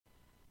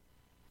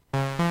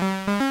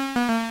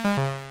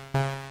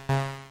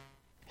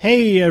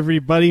Hey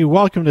everybody,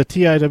 welcome to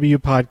TIW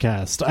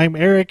Podcast. I'm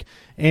Eric,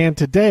 and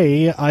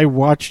today I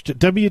watched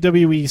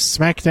WWE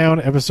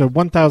SmackDown episode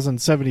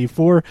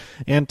 1074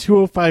 and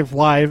 205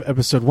 Live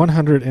episode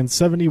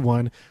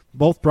 171,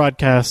 both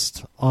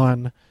broadcast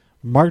on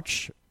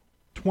March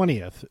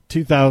 20th,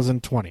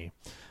 2020.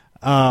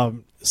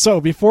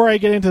 So before I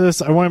get into this,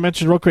 I want to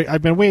mention real quick,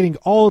 I've been waiting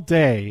all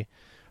day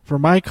for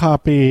my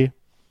copy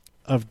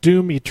of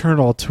Doom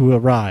Eternal to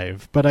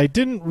arrive, but I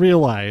didn't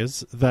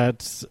realize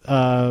that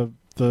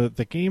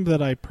the game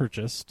that I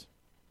purchased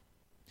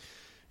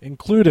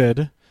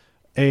included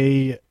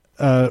I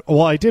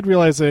did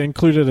realize it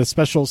included a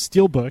special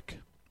steelbook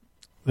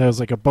that was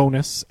like a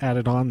bonus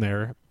added on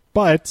there,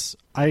 but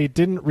I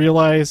didn't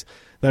realize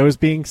that it was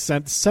being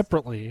sent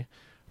separately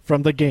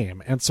from the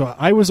game. And so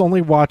I was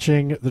only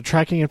watching the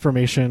tracking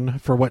information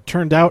for what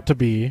turned out to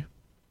be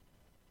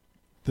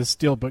the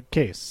steelbook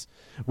case,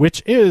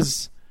 which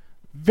is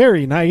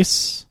very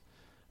nice,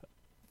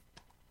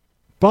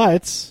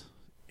 but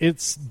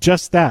it's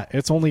just that.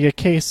 It's only a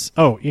case.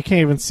 Oh, you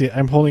can't even see it.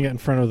 I'm holding it in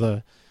front of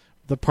the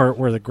part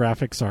where the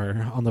graphics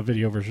are on the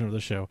video version of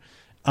the show.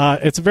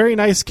 It's a very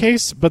nice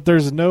case, but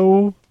there's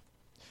no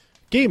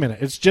game in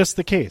it. It's just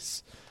the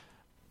case.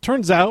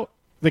 Turns out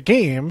the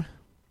game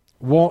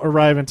won't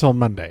arrive until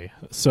Monday.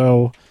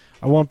 So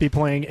I won't be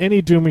playing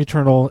any Doom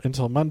Eternal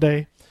until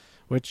Monday,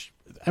 which,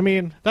 I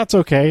mean, that's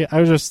okay. I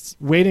was just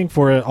waiting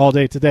for it all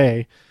day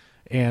today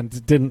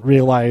and didn't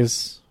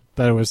realize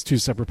that it was two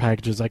separate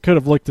packages. I could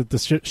have looked at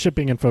the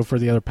shipping info for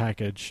the other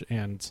package,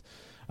 and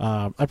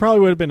I probably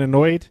would have been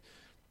annoyed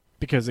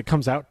because the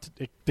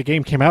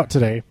game came out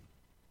today,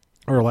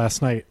 or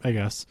last night, I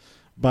guess.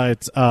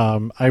 But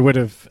I would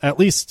have at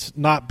least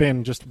not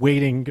been just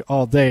waiting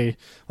all day,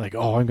 like,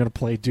 oh, I'm going to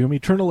play Doom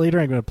Eternal later.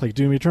 I'm going to play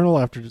Doom Eternal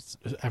after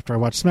I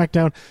watch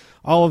SmackDown,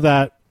 all of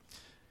that.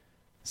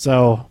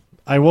 So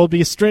I will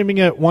be streaming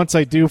it once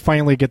I do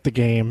finally get the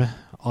game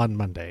on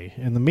Monday.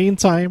 In the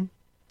meantime,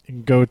 you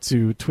can go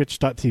to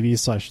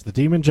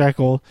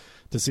twitch.tv/TheDemonJackal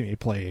to see me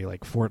play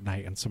like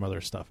Fortnite and some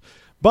other stuff.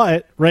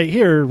 But right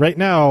here, right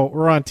now,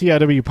 we're on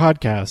TIW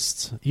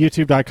Podcasts,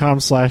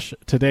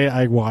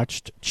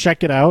 youtube.com/TodayIWatched.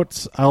 Check it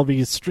out. I'll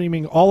be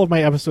streaming all of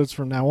my episodes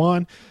from now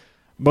on,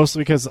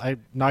 mostly because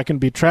I'm not going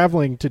to be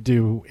traveling to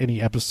do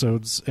any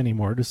episodes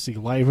anymore to see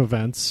live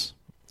events,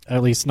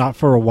 at least not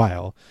for a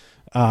while.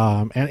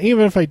 And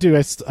even if I do,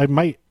 I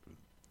might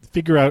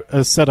figure out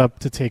a setup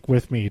to take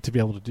with me to be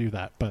able to do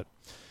that. But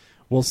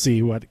we'll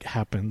see what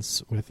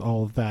happens with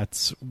all of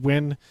that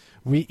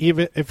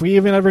if we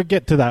even ever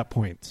get to that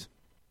point.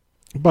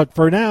 But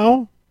for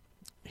now,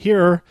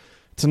 here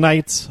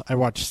tonight, I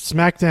watched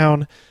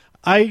SmackDown.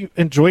 I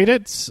enjoyed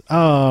it.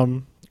 There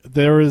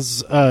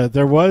was a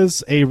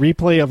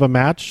replay of a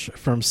match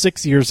from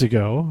 6 years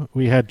ago.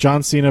 We had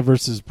John Cena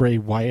versus Bray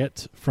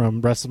Wyatt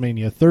from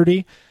WrestleMania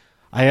 30.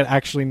 I had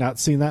actually not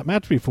seen that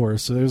match before,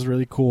 so it was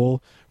really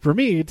cool for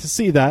me to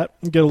see that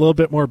and get a little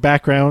bit more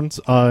background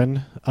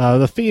on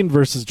The Fiend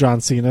versus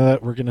John Cena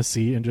that we're going to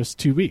see in just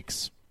 2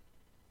 weeks.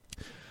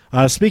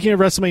 Speaking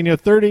of WrestleMania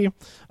 30,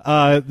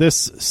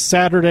 this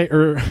Sunday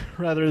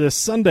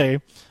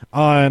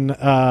on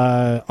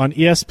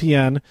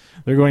ESPN,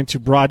 they're going to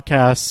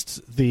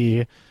broadcast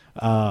the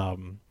they're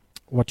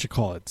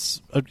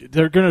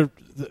going to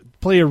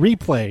play a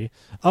replay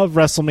of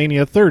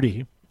WrestleMania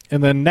 30,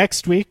 and then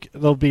next week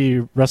there'll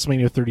be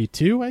WrestleMania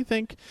 32, I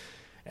think,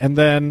 and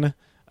then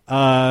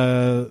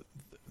the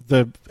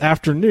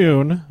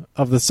afternoon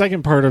of the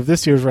second part of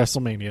this year's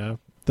WrestleMania,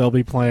 they'll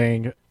be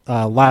playing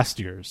last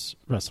year's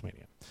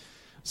WrestleMania.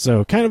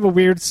 So kind of a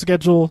weird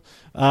schedule,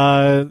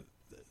 and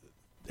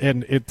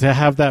to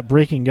have that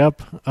breaking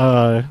up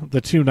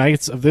the 2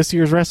 nights of this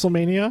year's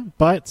WrestleMania.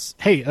 But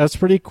hey, that's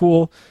pretty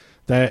cool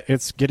that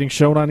it's getting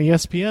shown on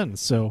ESPN.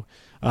 So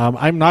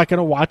I'm not going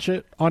to watch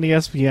it on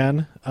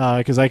ESPN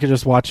because I could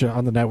just watch it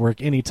on the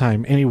network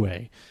anytime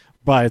anyway.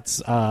 But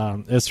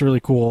it's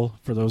really cool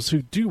for those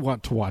who do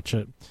want to watch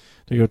it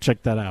to go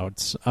check that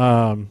out.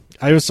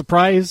 I was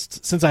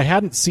surprised since I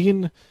hadn't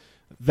seen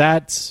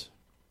that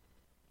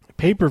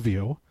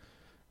pay-per-view,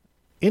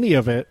 any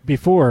of it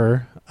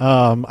before.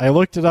 I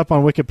looked it up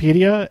on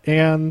Wikipedia,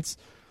 and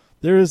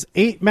there is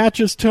 8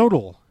 matches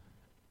total.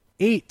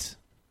 8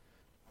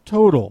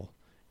 total,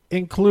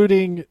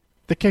 including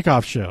the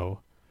kickoff show.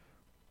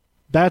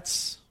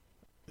 That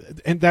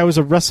was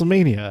a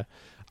WrestleMania.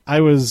 I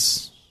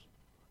was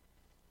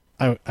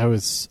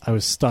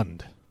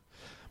stunned.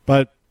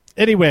 But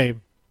anyway,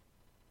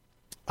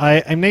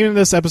 I'm naming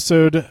this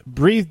episode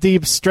 "Breathe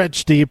Deep,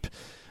 Stretch Deep"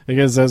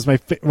 because that's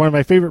one of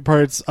my favorite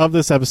parts of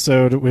this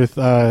episode with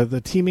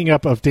the teaming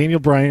up of Daniel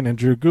Bryan and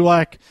Drew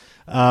Gulak.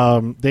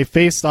 They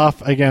faced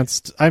off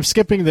against. I'm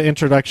skipping the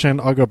introduction.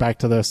 I'll go back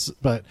to this,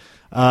 but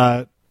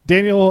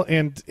Daniel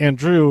and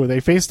Drew, they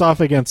faced off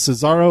against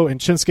Cesaro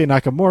and Shinsuke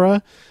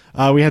Nakamura.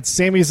 We had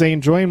Sami Zayn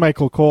join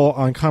Michael Cole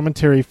on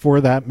commentary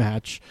for that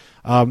match.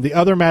 The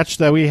other match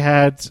that we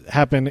had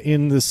happen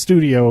in the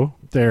studio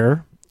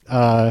there,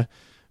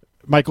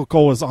 Michael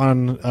Cole was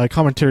on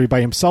commentary by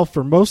himself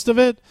for most of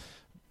it,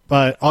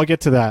 but I'll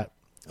get to that.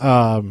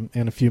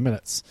 in a few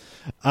minutes.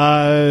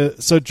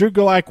 So Drew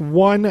Gulak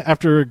won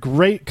after a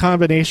great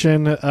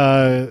combination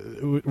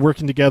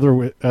working together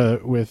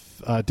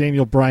with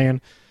Daniel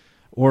Bryan,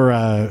 or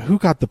who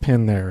got the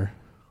pin there?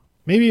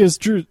 Maybe it was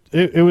Drew.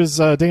 It was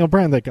Daniel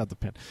Bryan that got the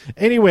pin.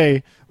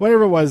 Anyway,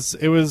 whatever it was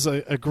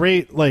a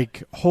great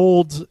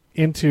hold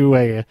into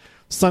a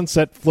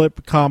sunset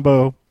flip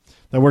combo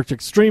that worked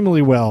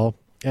extremely well.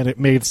 And it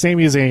made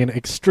Sami Zayn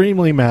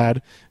extremely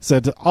mad.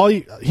 Said all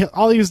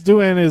he's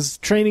doing is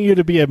training you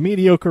to be a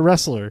mediocre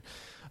wrestler,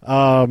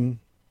 and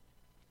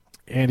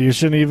you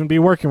shouldn't even be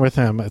working with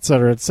him,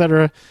 etc.,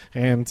 etc.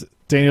 And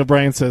Daniel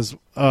Bryan says,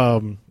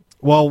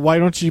 "Well, why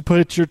don't you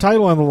put your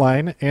title on the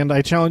line and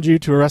I challenge you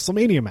to a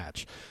WrestleMania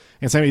match?"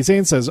 And Sami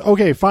Zayn says,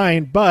 "Okay,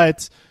 fine,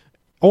 but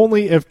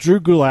only if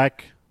Drew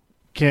Gulak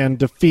can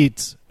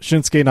defeat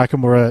Shinsuke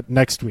Nakamura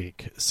next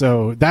week.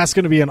 So that's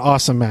going to be an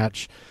awesome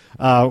match."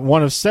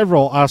 One of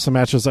several awesome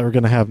matches that we're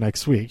going to have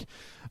next week.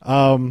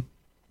 So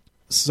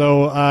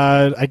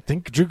I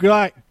think Drew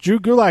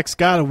Gulak's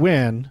got to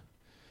win,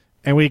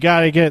 and we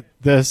got to get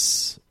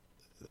this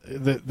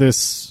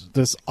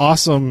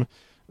awesome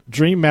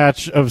dream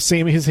match of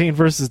Sami Zayn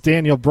versus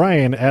Daniel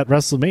Bryan at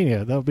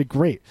WrestleMania. That would be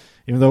great,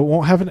 even though it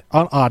won't have an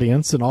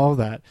audience and all of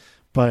that.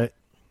 But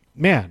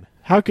man,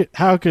 how could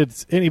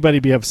anybody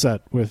be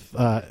upset with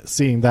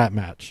seeing that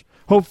match?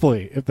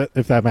 Hopefully,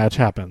 if that match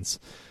happens.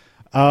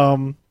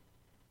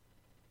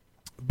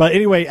 But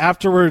anyway,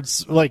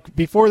 afterwards,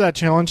 before that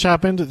challenge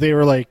happened, they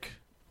were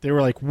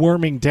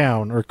warming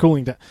down or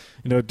cooling down,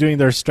 doing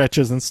their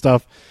stretches and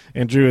stuff.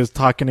 And Drew is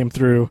talking him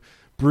through,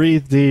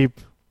 breathe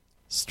deep,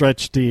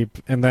 stretch deep,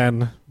 and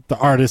then the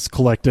Artist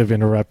Collective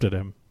interrupted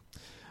him.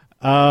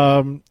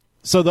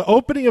 So the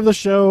opening of the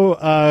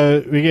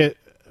show, we get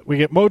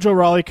Mojo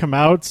Rawley come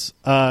out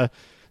to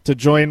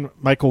join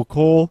Michael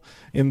Cole,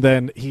 and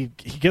then he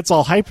gets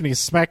all hyped and he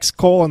smacks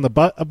Cole in the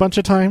butt a bunch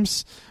of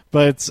times.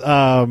 But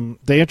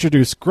they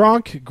introduce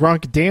Gronk.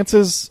 Gronk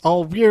dances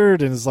all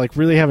weird and is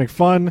really having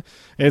fun.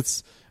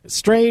 It's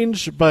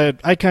strange, but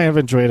I kind of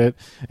enjoyed it.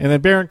 And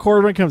then Baron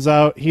Corbin comes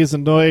out. He's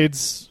annoyed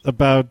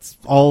about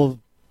all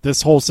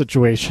this whole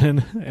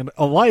situation. And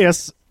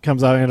Elias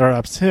comes out and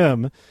interrupts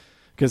him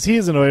because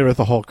he's annoyed with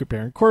the whole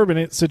Baron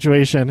Corbin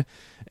situation.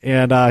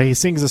 And he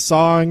sings a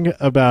song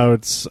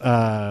about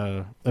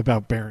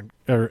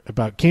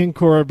King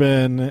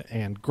Corbin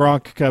and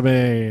Gronk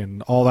coming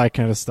and all that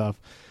kind of stuff.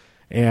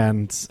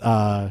 And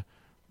Gronk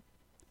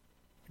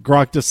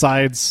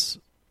decides,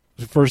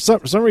 for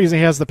some reason,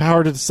 he has the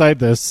power to decide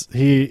this.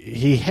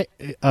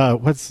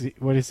 What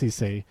does he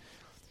say?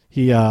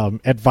 He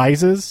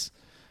advises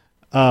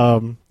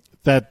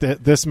that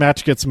this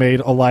match gets made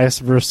Elias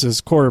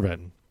versus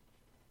Corbin.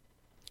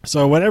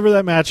 So whatever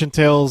that match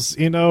entails,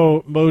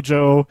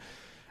 Mojo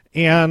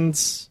and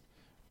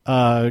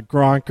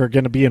Gronk are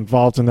going to be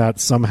involved in that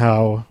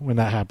somehow when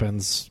that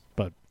happens.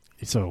 But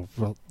so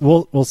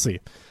we'll see.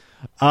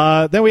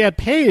 Then we had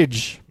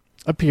Paige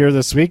appear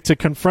this week to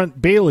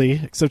confront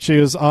Bayley, except she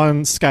was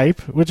on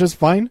Skype, which is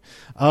fine.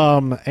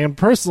 And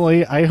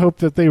personally, I hope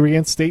that they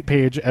reinstate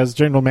Paige as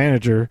general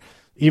manager,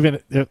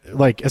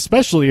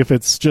 especially if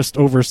it's just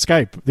over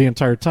Skype the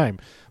entire time.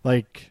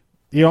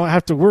 You don't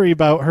have to worry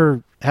about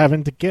her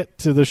having to get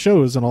to the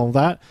shows and all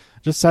that.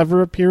 Just have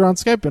her appear on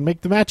Skype and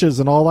make the matches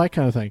and all that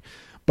kind of thing.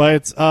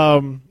 But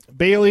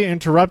Bayley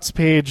interrupts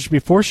Paige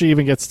before she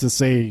even gets to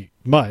say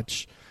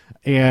much.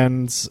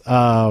 And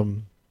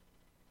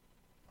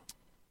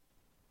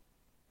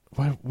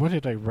what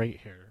did I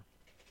write here?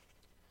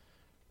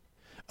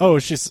 Oh,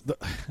 she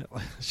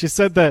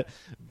said that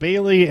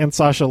Bayley and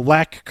Sasha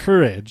lack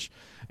courage,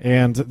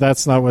 and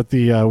that's not what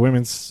the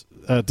women's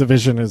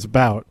division is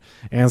about.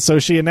 And so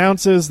she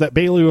announces that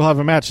Bayley will have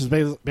a match.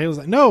 Bayley's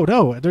like, no,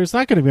 there's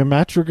not going to be a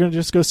match. We're going to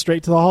just go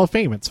straight to the Hall of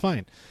Fame. It's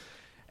fine.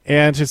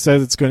 And she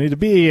says it's going to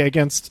be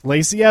against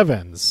Lacey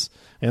Evans.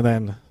 And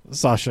then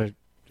Sasha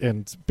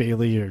and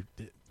Bayley are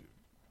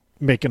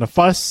making a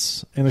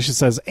fuss, and then she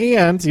says,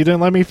 and you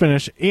didn't let me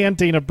finish, and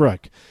Dana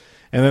Brooke.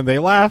 And then they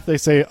laugh. They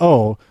say,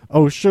 oh,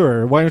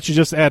 sure. Why don't you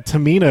just add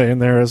Tamina in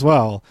there as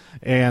well?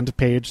 And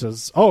Paige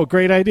says, oh,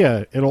 great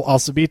idea. It'll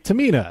also be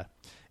Tamina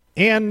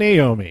and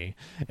Naomi.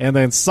 And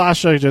then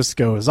Sasha just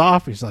goes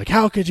off. He's like,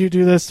 how could you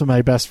do this to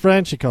my best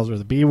friend? She calls her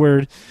the B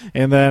word.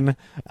 And then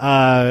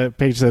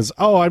Paige says,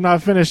 oh, I'm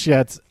not finished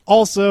yet.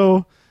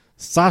 Also,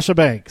 Sasha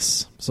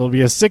Banks. So it'll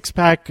be a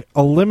 6-pack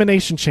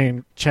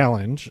elimination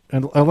challenge,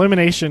 an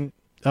elimination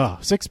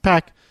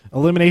 6-pack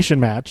elimination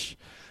match.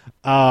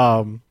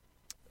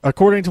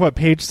 According to what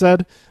Paige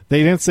said,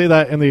 they didn't say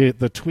that in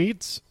the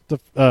tweets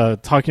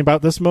talking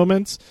about this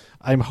moment.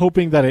 I'm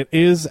hoping that it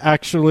is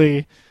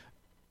actually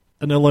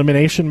an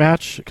elimination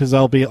match, because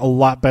that'll be a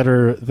lot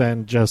better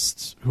than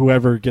just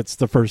whoever gets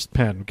the first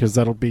pin, because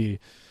that'll be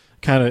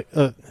kind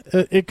of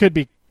it could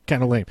be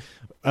kind of lame.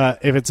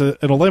 If it's an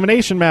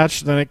elimination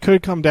match, then it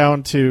could come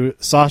down to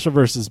Sasha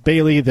versus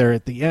Bayley there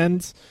at the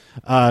end.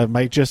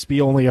 Might just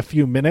be only a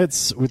few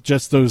minutes with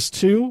just those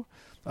two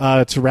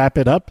to wrap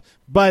it up.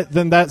 But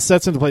then that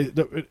sets into play,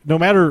 no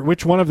matter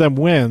which one of them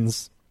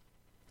wins,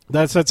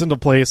 that sets into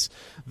place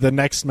the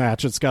next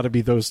match. It's got to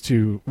be those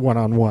two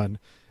one-on-one.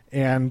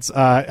 And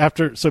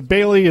so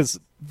Bayley is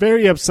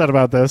very upset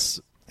about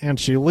this, and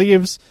she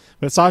leaves,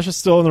 but Sasha's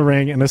still in the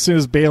ring, and as soon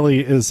as Bayley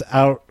is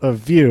out of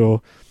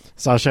view,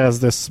 Sasha has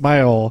this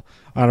smile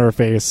on her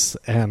face,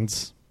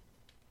 and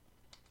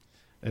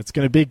it's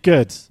going to be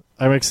good.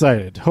 I'm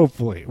excited,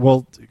 hopefully.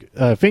 Well,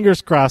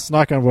 fingers crossed,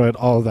 knock on wood,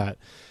 all of that.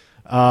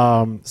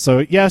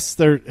 So, yes,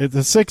 it's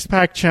a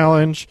six-pack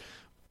challenge,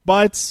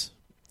 but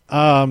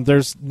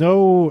there's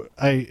no...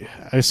 I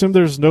assume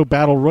there's no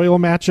Battle Royal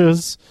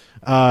matches,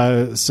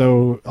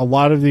 so a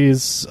lot of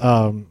these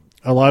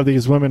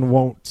women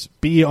won't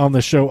be on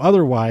the show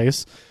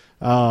otherwise,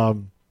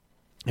 and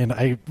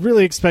I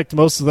really expect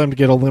most of them to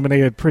get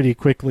eliminated pretty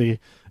quickly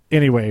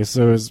anyway.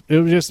 So it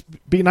would just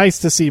be nice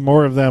to see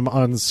more of them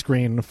on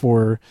screen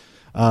for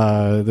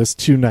this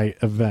 2-night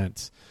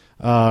event,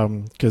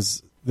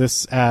 because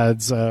this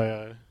adds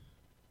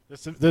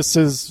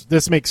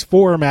this makes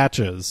 4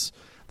 matches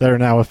that are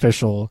now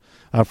official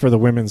for the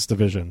women's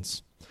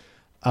divisions.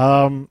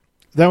 Then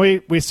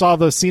we saw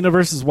the Cena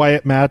versus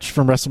Wyatt match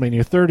from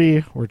WrestleMania 30,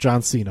 where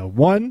John Cena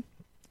won,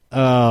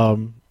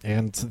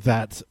 and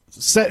that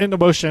set into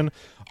motion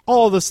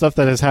all the stuff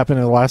that has happened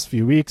in the last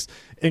few weeks,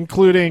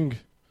 including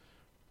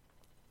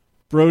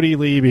Brody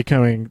Lee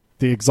becoming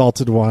the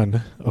Exalted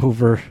One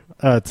over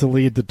to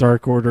lead the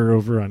Dark Order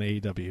over on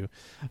AEW,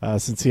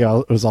 since he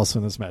was also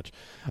in this match.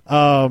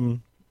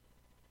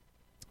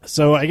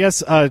 So I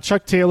guess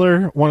Chuck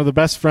Taylor, one of the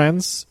best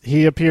friends,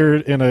 he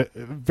appeared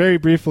very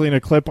briefly in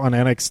a clip on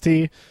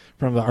NXT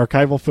from the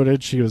archival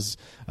footage. He was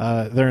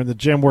there in the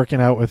gym working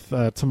out with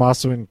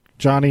Tommaso and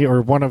Johnny,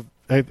 or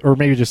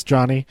maybe just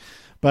Johnny.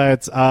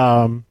 But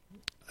I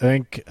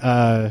think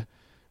a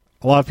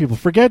lot of people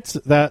forget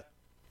that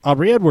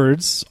Aubrey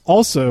Edwards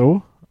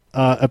also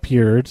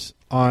appeared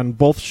on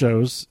both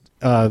shows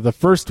the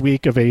first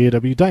week of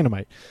AEW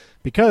Dynamite,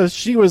 because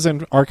she was in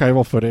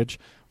archival footage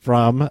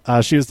from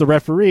she was the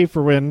referee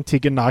for when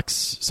Tegan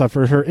Nox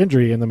suffered her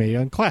injury in the Mae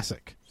Young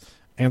Classic.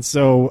 And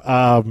so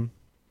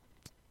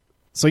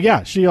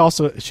yeah, she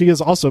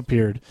has also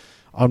appeared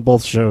on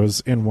both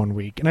shows in 1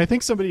 week. And I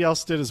think somebody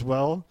else did as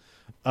well.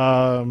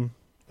 I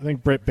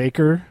think Britt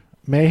Baker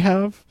may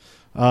have,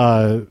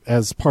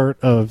 as part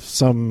of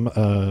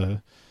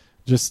some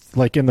just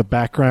like in the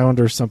background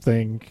or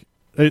something.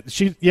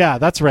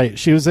 That's right.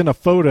 She was in a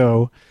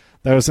photo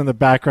that was in the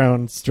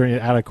background during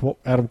an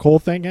Adam Cole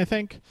thing, I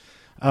think.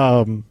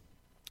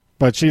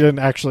 But she didn't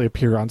actually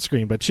appear on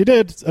screen, but she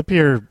did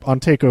appear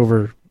on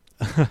TakeOver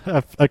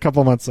a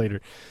couple months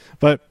later.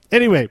 But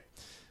anyway,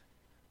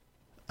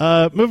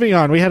 moving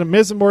on, we had a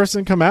Miz and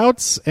Morrison come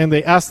out, and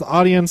they asked the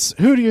audience,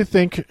 who do you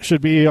think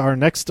should be our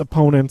next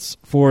opponents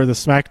for the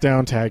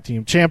SmackDown Tag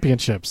Team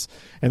Championships?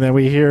 And then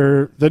we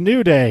hear the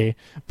New Day,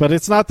 but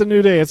it's not the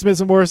New Day. It's Miz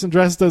and Morrison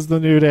dressed as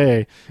the New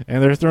Day,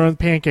 and they're throwing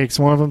pancakes.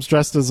 One of them's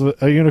dressed as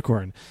a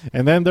unicorn.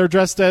 And then they're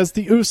dressed as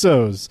the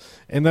Usos,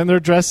 and then they're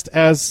dressed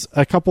as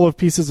a couple of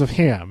pieces of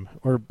ham,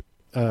 or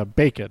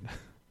bacon,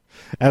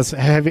 as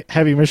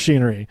heavy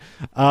machinery.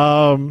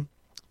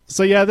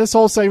 So yeah, this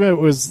whole segment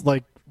was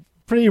like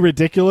pretty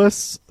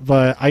ridiculous,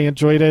 but I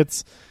enjoyed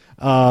it.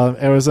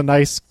 It was a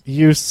nice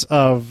use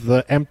of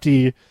the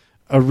empty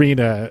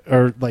arena,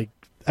 or like,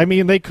 I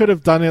mean, they could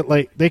have done it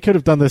they could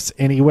have done this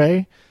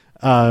anyway,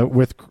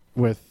 with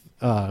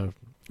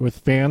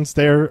fans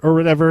there or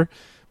whatever,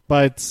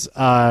 but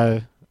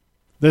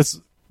this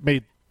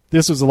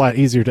was a lot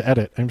easier to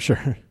edit, I'm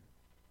sure.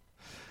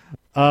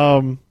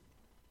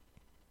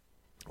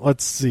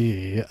 Let's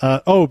see.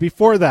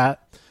 Before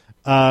that,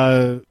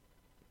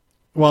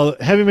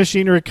 Heavy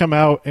Machinery had come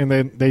out, and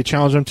then they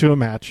challenged them to a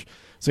match.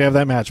 So you have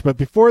that match. But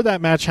before that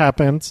match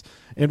happened,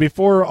 and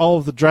before all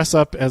of the dress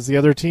up as the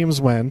other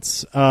teams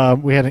went,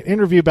 we had an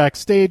interview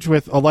backstage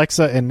with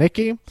Alexa and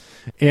Nikki,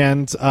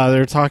 and they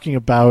were talking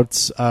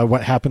about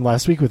what happened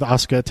last week with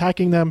Asuka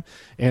attacking them,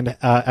 and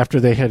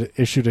after they had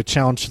issued a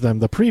challenge to them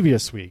the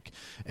previous week.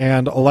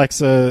 And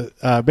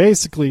Alexa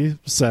basically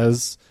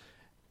says,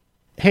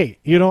 hey,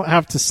 you don't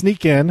have to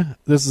sneak in.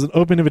 This is an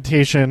open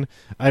invitation.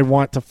 I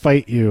want to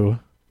fight you,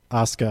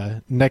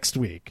 Asuka, next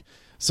week.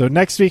 So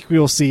next week we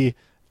will see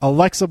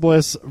Alexa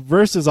Bliss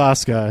versus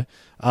Asuka,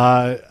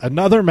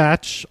 another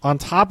match on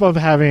top of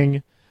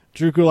having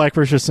Drew Gulak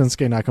versus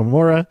Shinsuke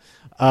Nakamura.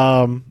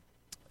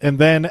 And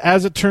then,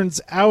 as it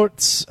turns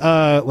out,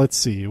 let's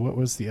see, what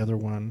was the other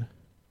one?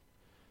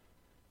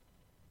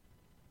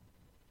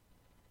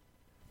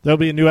 There'll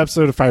be a new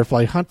episode of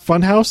Firefly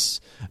Funhouse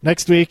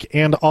next week,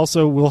 and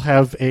also we'll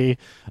have a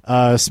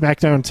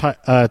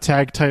SmackDown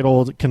tag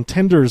titled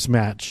Contenders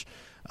match.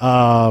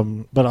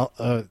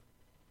 But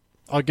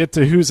I'll get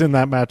to who's in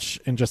that match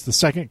in just a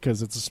second,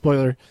 because it's a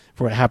spoiler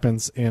for what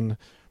happens in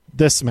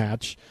this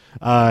match.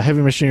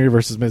 Heavy Machinery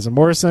versus Miz and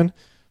Morrison.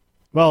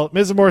 Well,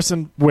 Miz and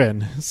Morrison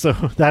win, so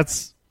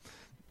that's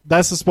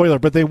the spoiler.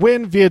 But they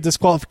win via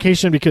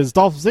disqualification because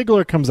Dolph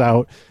Ziggler comes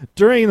out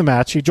during the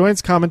match. He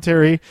joins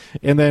commentary,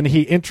 and then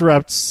he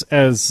interrupts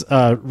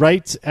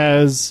right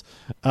as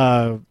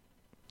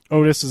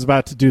Otis is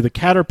about to do the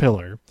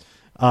Caterpillar.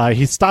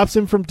 He stops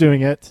him from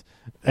doing it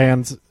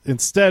and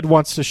instead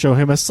wants to show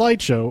him a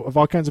slideshow of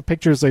all kinds of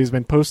pictures that he's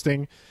been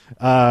posting.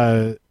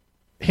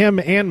 Him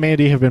and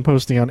Mandy have been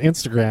posting on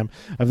Instagram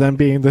of them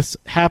being this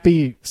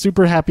happy,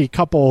 super happy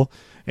couple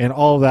and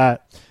all of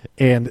that.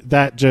 And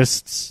that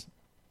just,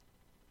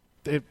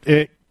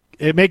 it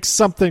makes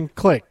something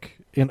click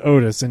in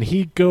Otis, and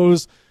he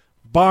goes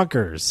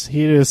bonkers.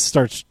 He just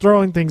starts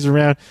throwing things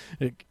around.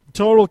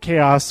 Total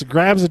chaos,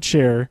 grabs a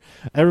chair.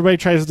 Everybody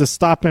tries to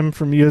stop him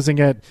from using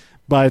it,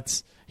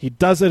 but he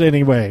does it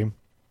anyway.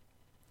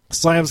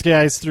 Slams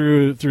guys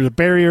through the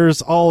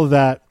barriers, all of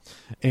that,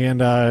 and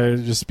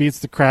just beats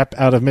the crap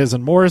out of Miz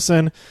and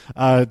Morrison.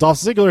 Dolph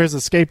Ziggler has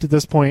escaped at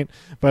this point,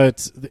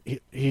 but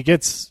he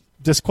gets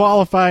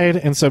disqualified,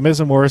 and so Miz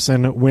and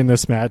Morrison win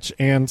this match,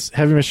 and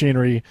Heavy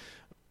Machinery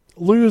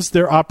lose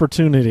their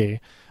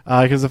opportunity.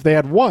 Because if they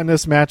had won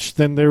this match,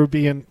 then there would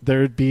be in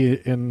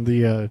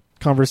the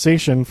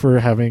conversation for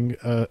having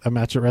a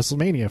match at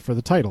WrestleMania for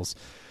the titles.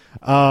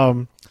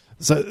 So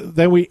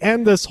then we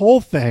end this whole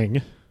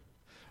thing.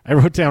 I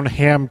wrote down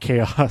Ham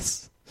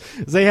Chaos.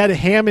 They had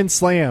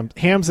hams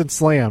and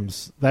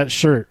slams. That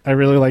shirt, I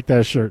really like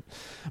that shirt.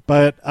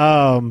 But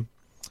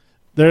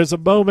there's a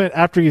moment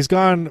after he's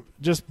gone,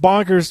 just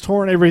bonkers,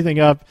 torn everything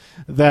up,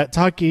 that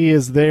Tucky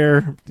is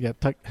there. Yeah,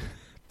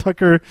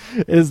 Tucker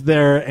is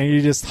there, and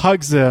he just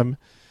hugs him,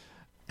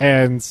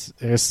 and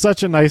it's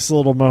such a nice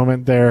little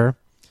moment there.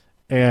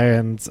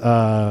 And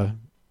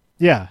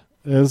yeah,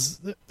 this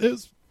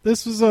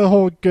was a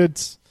whole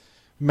good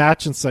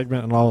match and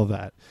segment and all of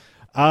that.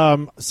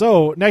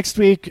 So next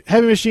week,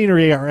 Heavy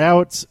Machinery are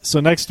out. So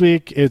next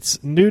week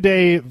it's New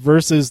Day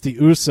versus the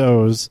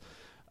Usos.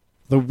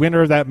 The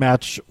winner of that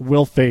match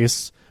will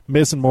face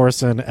Miz and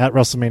Morrison at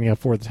WrestleMania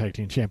for the Tag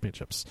Team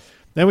Championships.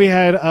 Then we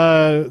had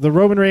the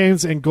Roman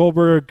Reigns and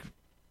Goldberg,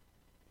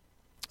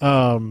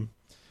 what's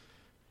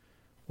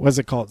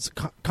it called?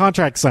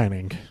 Contract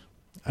signing.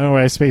 I don't know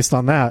why I spaced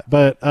on that,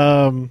 but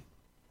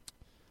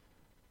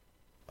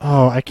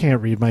I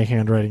can't read my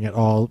handwriting at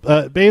all.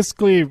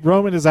 Basically,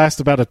 Roman is asked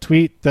about a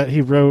tweet that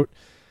he wrote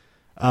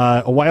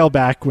a while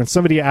back when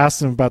somebody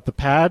asked him about the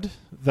pad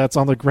that's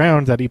on the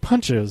ground that he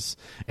punches.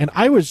 And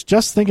I was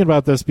just thinking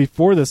about this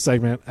before this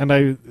segment, and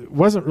I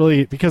wasn't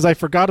really, because I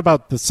forgot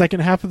about the second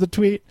half of the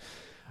tweet.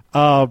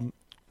 I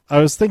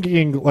was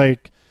thinking,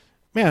 like,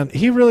 man,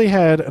 he really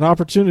had an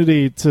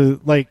opportunity to,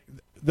 like,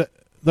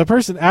 the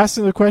person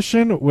asking the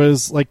question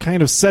was, like,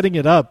 kind of setting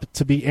it up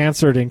to be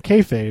answered in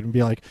kayfabe and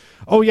be like,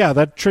 oh, yeah,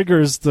 that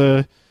triggers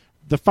the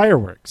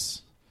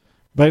fireworks.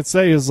 But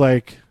instead he was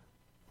like,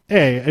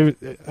 hey,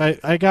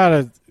 I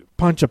gotta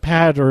punch a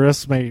pad or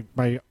else my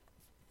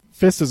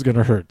fist is going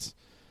to hurt.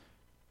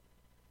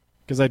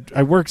 Because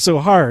I worked so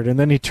hard, and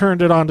then he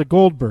turned it on to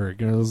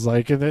Goldberg, and it was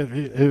like,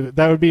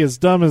 that would be as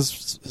dumb as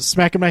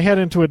smacking my head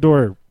into a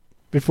door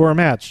before a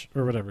match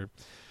or whatever.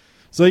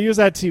 So I used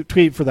that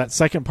tweet for that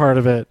second part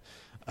of it,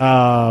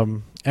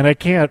 and I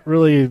can't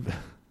really.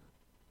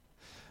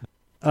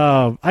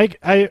 I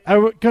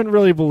couldn't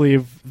really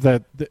believe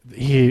that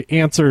he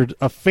answered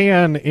a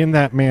fan in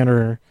that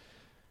manner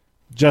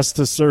just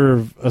to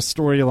serve a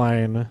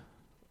storyline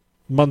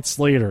months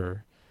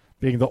later,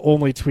 being the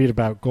only tweet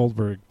about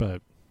Goldberg,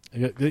 but.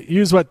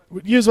 Use what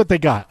they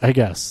got, I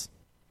guess.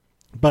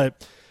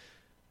 But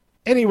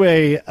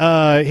anyway,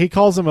 he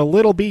calls him a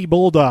little B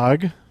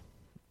bulldog,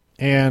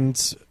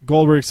 and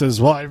Goldberg says,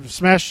 well, I've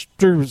smashed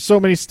through so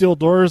many steel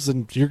doors,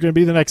 and you're going to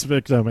be the next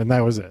victim, and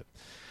that was it.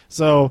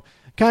 So,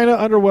 kind of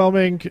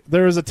underwhelming.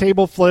 There was a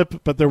table flip,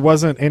 but there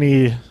wasn't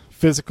any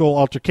physical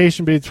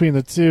altercation between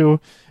the two,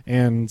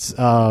 and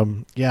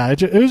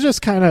it was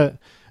just kind of,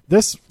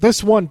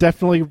 this one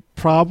definitely,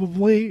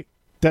 probably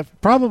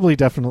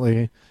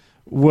definitely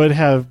would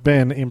have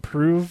been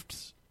improved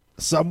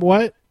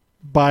somewhat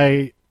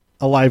by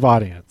a live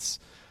audience,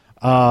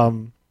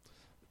 from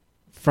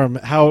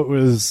how it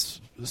was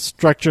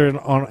structured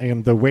on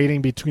and the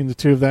waiting between the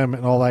two of them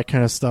and all that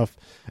kind of stuff.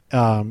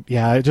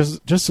 It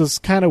just was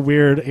kind of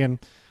weird, and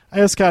I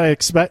just gotta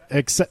accept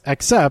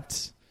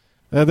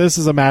that this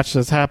is a match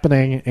that's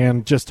happening,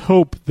 and just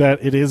hope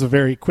that it is a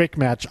very quick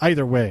match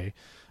either way,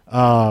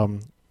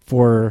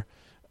 for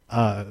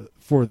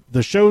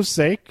the show's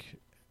sake.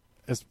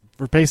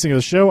 For pacing of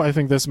the show, I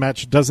think this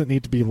match doesn't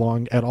need to be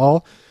long at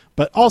all,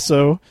 but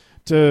also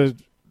to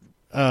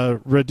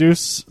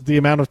reduce the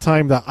amount of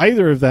time that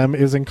either of them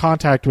is in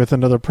contact with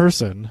another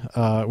person,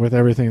 with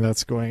everything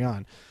that's going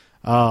on.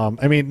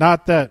 I mean,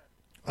 not that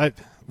a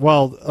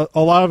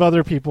lot of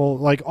other people,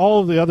 like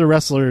all of the other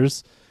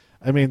wrestlers,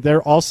 I mean,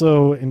 they're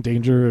also in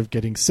danger of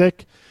getting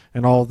sick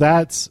and all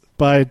that,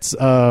 but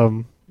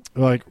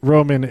like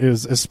Roman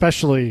is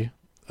especially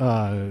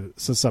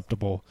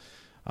susceptible,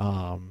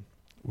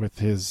 with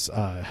his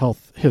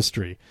health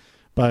history.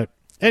 But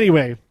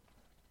anyway,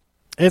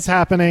 it's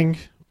happening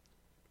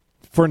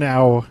for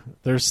now.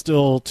 There's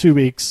still 2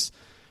 weeks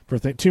for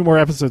 2 more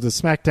episodes of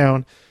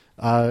SmackDown.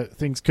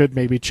 Things could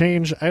maybe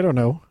change. I don't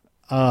know.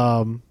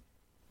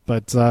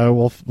 But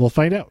we'll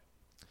find out.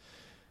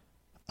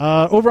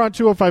 Over on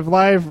 205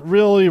 Live,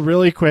 really,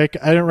 really quick.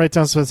 I didn't write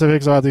down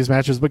specifics about these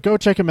matches, but go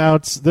check them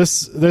out.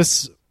 This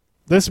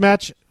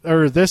match,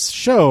 or this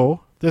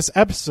show, this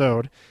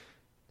episode,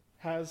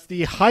 has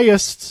the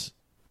highest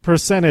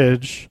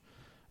percentage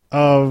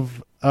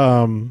of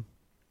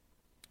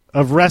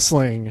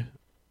wrestling,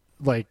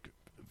 like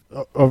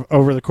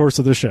over the course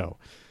of the show.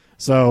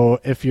 So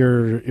if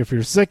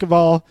you're sick of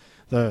all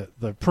the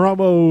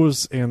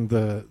promos and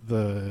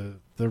the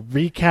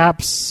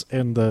recaps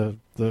and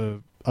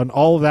the on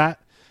all of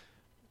that,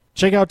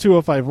 check out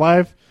 205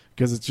 Live,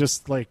 because it's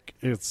just like,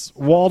 it's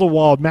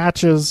wall-to-wall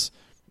matches.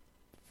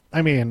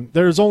 I mean,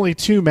 there's only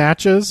 2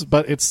 matches,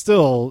 but it's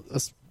still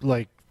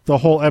like the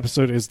whole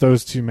episode is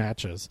those 2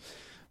 matches.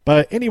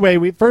 But anyway,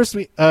 we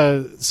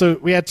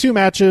had 2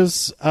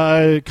 matches,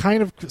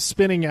 kind of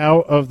spinning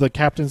out of the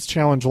Captain's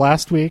Challenge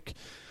last week.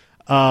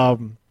 I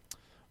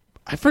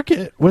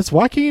forget, was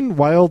Joaquin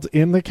Wilde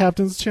in the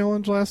Captain's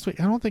Challenge last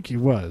week? I don't think he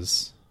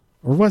was.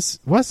 Or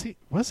was he?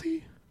 Was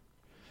he?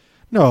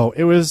 No,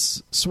 it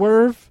was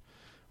Swerve,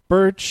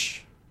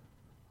 Birch,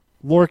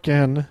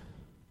 Lorcan,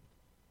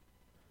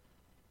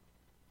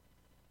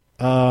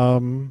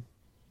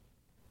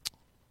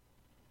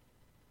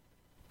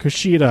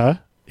 Kushida.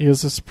 He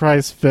was a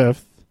surprise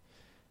 5th.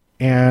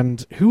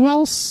 And who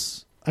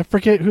else? I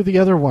forget who the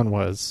other one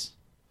was.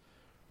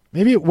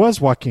 Maybe it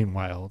was Joaquin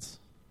Wilde.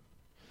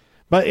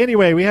 But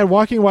anyway, we had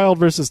Joaquin Wilde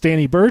versus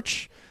Danny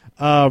Burch.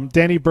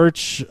 Danny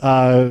Burch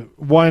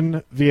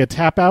won via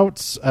tap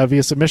out,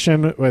 via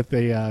submission with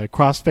a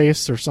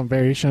crossface or some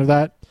variation of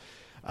that.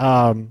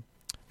 And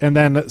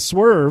then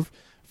Swerve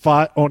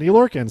fought Oney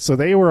Lorcan. So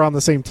they were on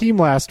the same team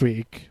last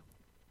week.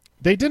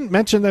 They didn't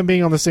mention them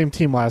being on the same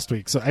team last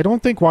week, so I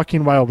don't think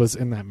Joaquin Wilde was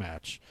in that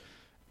match.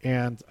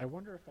 And I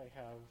wonder if I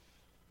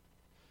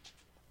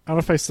don't know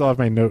if I still have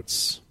my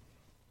notes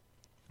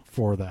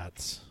for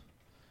that.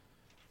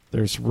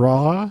 There's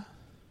Raw.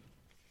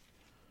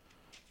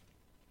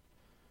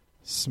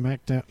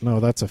 SmackDown.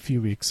 No, that's a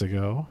few weeks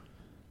ago.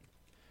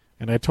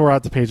 And I tore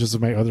out the pages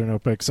of my other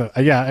notebook. So,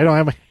 yeah, I don't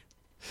have my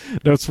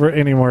notes for it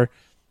anymore.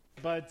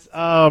 But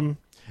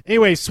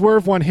anyway,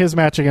 Swerve won his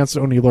match against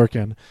Oney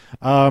Lorcan.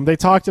 They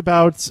talked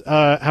about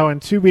how in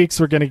 2 weeks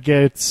we're going to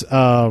get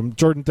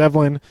Jordan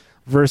Devlin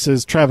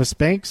versus Travis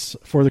Banks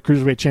for the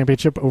Cruiserweight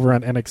Championship over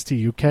on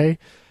NXT UK.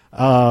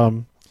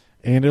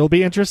 And it'll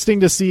be interesting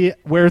to see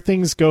where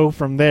things go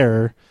from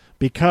there,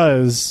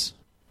 because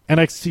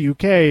NXT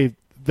UK,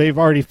 they've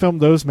already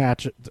filmed those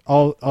matches,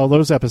 all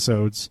those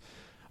episodes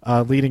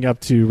leading up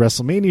to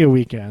WrestleMania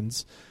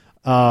weekends.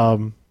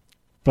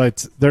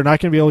 But they're not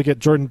going to be able to get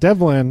Jordan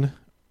Devlin,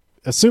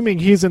 assuming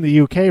he's in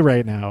the UK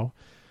right now.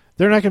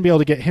 They're not going to be able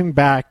to get him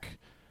back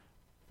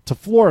to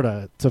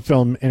Florida to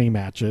film any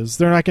matches.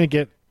 They're not going to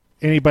get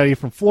anybody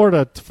from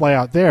Florida to fly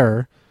out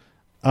there.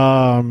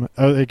 Are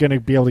they going to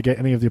be able to get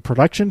any of the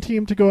production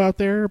team to go out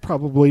there?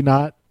 Probably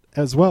not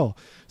as well.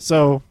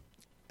 So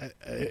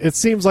it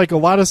seems like a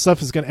lot of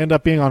stuff is going to end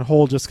up being on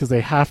hold just because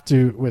they have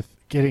to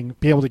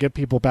be able to get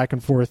people back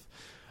and forth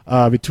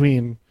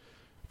between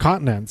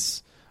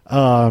continents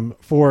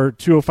for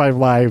 205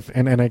 Live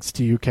and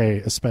NXT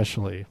UK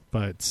especially.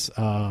 But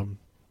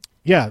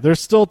yeah, there's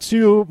still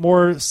 2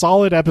 more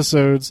solid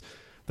episodes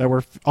that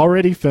were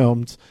already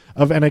filmed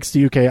of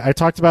NXT UK. I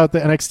talked about the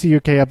NXT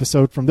UK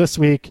episode from this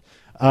week.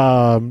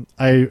 I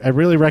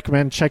really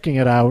recommend checking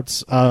it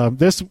out.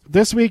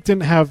 This week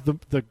didn't have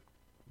the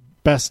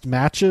best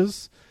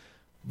matches,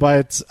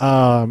 but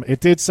it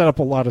did set up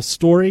a lot of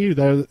story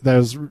that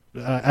was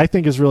I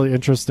think is really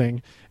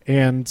interesting.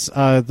 And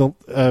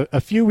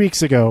a few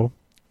weeks ago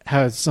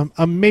had some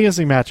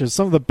amazing matches,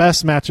 some of the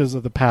best matches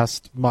of the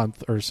past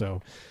month or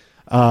so.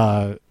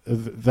 That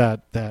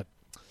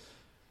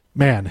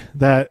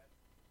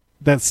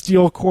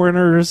Steel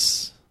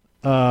Corners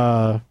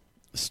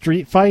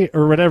street fight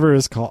or whatever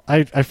it's called.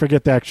 I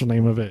forget the actual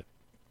name of it.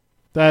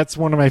 That's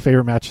one of my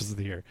favorite matches of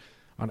the year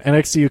on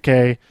NXT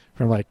UK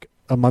from like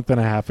a month and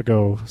a half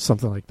ago,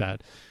 something like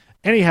that.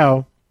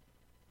 Anyhow,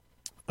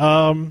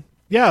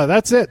 yeah,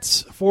 that's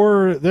it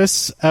for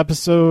this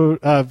episode,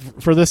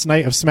 for this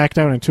night of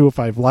SmackDown and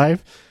 205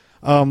 Live.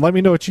 Let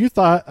me know what you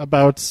thought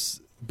about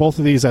both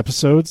of these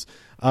episodes,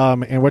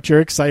 and what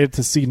you're excited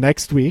to see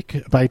next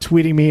week by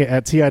tweeting me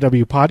at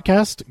TIW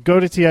Podcast. Go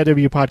to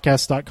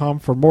TIWpodcast.com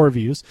for more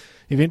reviews.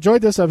 If you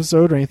enjoyed this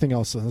episode or anything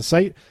else on the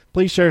site,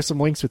 please share some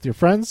links with your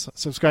friends.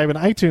 Subscribe on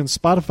iTunes,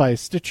 Spotify,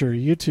 Stitcher,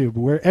 YouTube,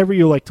 wherever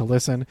you like to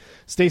listen.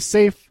 Stay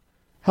safe,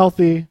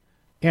 healthy,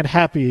 and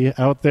happy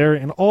out there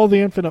in all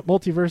the infinite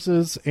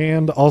multiverses,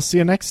 and I'll see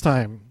you next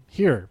time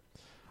here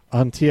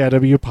on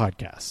TIW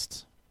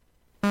Podcast.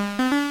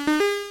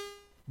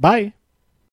 Bye.